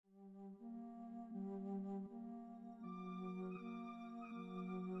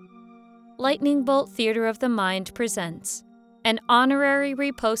Lightning Bolt Theater of the Mind presents an honorary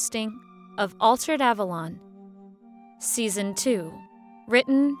reposting of Altered Avalon, Season 2,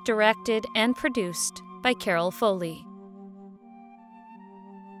 written, directed, and produced by Carol Foley.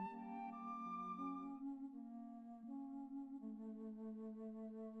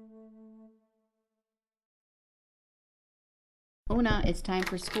 Una, it's time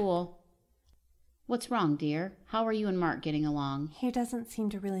for school. What's wrong, dear? How are you and Mark getting along? He doesn't seem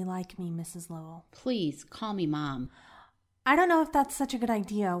to really like me, Mrs. Lowell. Please, call me Mom. I don't know if that's such a good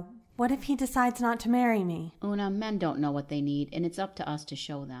idea. What if he decides not to marry me? Una, men don't know what they need, and it's up to us to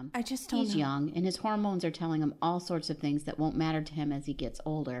show them. I just don't know. He's young, and his hormones are telling him all sorts of things that won't matter to him as he gets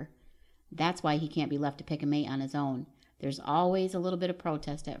older. That's why he can't be left to pick a mate on his own. There's always a little bit of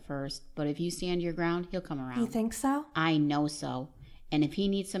protest at first, but if you stand your ground, he'll come around. You think so? I know so. And if he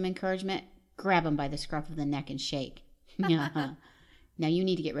needs some encouragement, grab him by the scruff of the neck and shake. Now you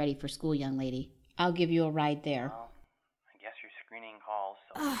need to get ready for school, young lady. I'll give you a ride there. Well, I guess you're screening calls,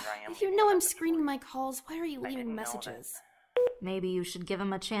 so here I am. If you know I'm screening my calls, why are you leaving messages? Maybe you should give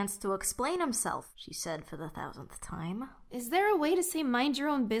him a chance to explain himself, she said for the 1000th time. Is there a way to say mind your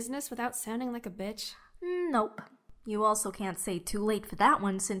own business without sounding like a bitch? Nope. You also can't say too late for that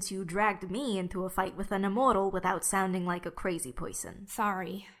one since you dragged me into a fight with an immortal without sounding like a crazy person.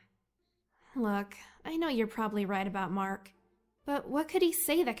 Sorry. Look, I know you're probably right about Mark, but what could he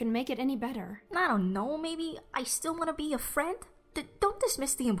say that could make it any better? I don't know, maybe I still want to be a friend? Don't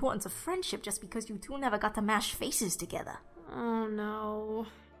dismiss the importance of friendship just because you two never got to mash faces together. Oh no.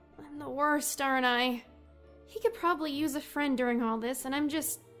 I'm the worst, aren't I? He could probably use a friend during all this, and I'm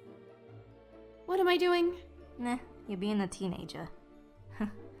just... What am I doing? Nah, you're being a teenager.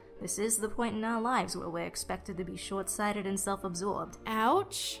 This is the point in our lives where we're expected to be short-sighted and self-absorbed.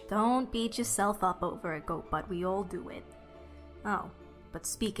 Ouch. Don't beat yourself up over it, Goat, but we all do it. Oh, but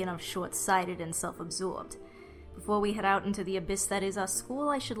speaking of short-sighted and self-absorbed, before we head out into the abyss that is our school,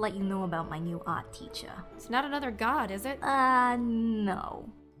 I should let you know about my new art teacher. It's not another god, is it?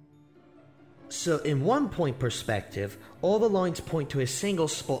 No. So, in one-point perspective, all the lines point to a single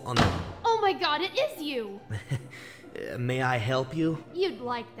spot on the... Oh my god, it is you! May I help you? You'd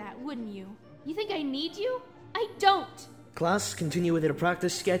like that, wouldn't you? You think I need you? I don't! Class, continue with your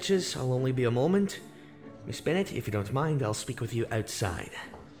practice sketches. I'll only be a moment. Miss Bennett, if you don't mind, I'll speak with you outside.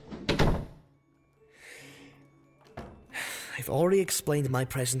 I've already explained my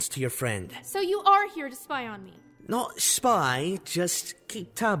presence to your friend. So you are here to spy on me? Not spy, just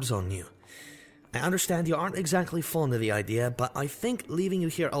keep tabs on you. I understand you aren't exactly fond of the idea, but I think leaving you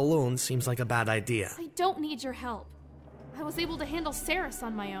here alone seems like a bad idea. I don't need your help. I was able to handle Ceres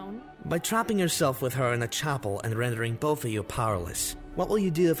on my own. By trapping yourself with her in a chapel and rendering both of you powerless, what will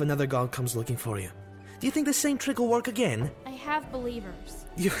you do if another god comes looking for you? Do you think the same trick will work again? I have believers.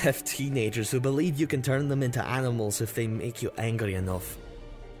 You have teenagers who believe you can turn them into animals if they make you angry enough.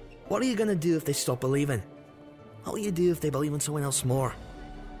 What are you gonna do if they stop believing? What will you do if they believe in someone else more?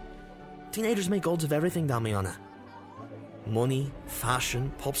 Teenagers make gods of everything, Damiana. Money,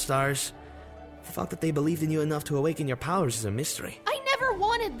 fashion, pop stars. The fact that they believed in you enough to awaken your powers is a mystery. I never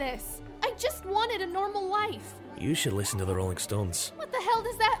wanted this. I just wanted a normal life. You should listen to the Rolling Stones. What the hell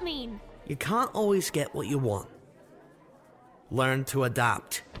does that mean? You can't always get what you want. Learn to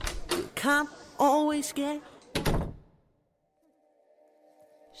adapt. You can't always get...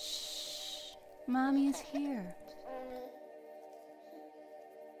 Shh. Mommy is here.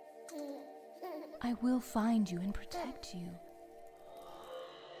 I will find you and protect you.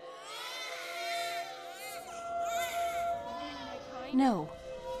 No.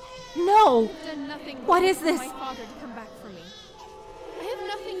 No! I've done nothing What wrong is for this? my father to come back for me. I have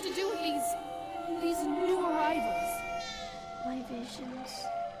nothing to do with these new arrivals. My visions.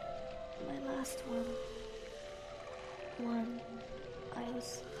 My last one I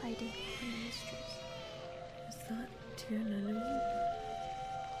was hiding from the mistress. Is that dear Nanoe?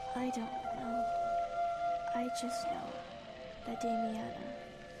 I don't know. I just know that Damiana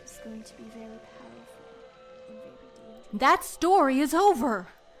is going to be very powerful and very dangerous. That story is over!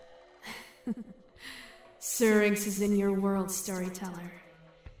 Syrinx is in your world, storyteller.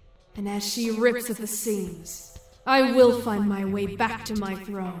 And as she rips at the seams, I will find my way back to my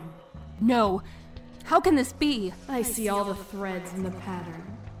throne. No! How can this be? I see all the threads in the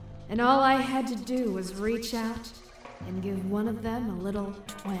pattern, and all I had to do was reach out and give one of them a little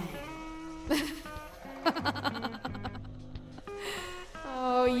twang.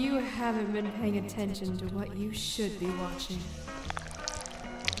 Oh, you haven't been paying attention to what you should be watching.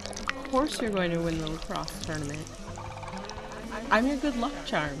 Of course you're going to win the lacrosse tournament. I'm your good luck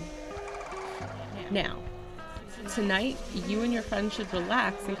charm. Now, Tonight, you and your friends should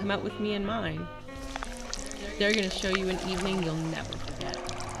relax and come out with me and mine. They're gonna show you an evening you'll never forget.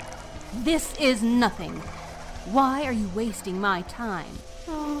 This is nothing. Why are you wasting my time?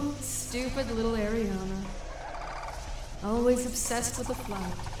 Oh, stupid little Ariana. Always obsessed with the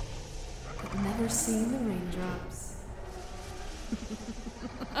flight, but never seen the raindrops.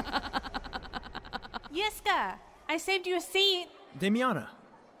 Yiska, I saved you a seat. Damiana,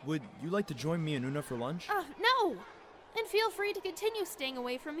 would you like to join me and Una for lunch? No! And feel free to continue staying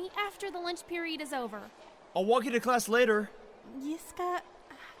away from me after the lunch period is over. I'll walk you to class later. Yiska,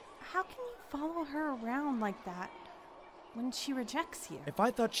 how can you follow her around like that when she rejects you? If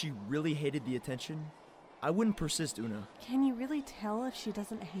I thought she really hated the attention, I wouldn't persist, Una. Can you really tell if she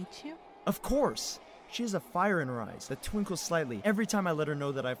doesn't hate you? Of course! She has a fire in her eyes that twinkles slightly every time I let her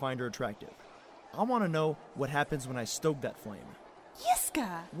know that I find her attractive. I want to know what happens when I stoke that flame.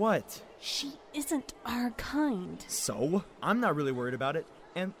 Yiska! What? She isn't our kind. So? I'm not really worried about it.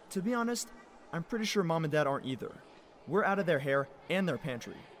 And to be honest, I'm pretty sure Mom and Dad aren't either. We're out of their hair and their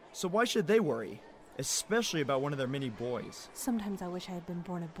pantry. So why should they worry? Especially about one of their many boys. Sometimes I wish I had been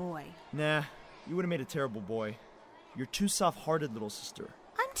born a boy. Nah, you would have made a terrible boy. You're too soft-hearted, little sister.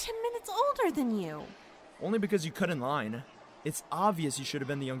 I'm 10 minutes older than you. Only because you cut in line. It's obvious you should have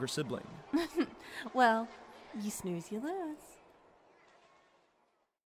been the younger sibling. Well, you snooze, you lose.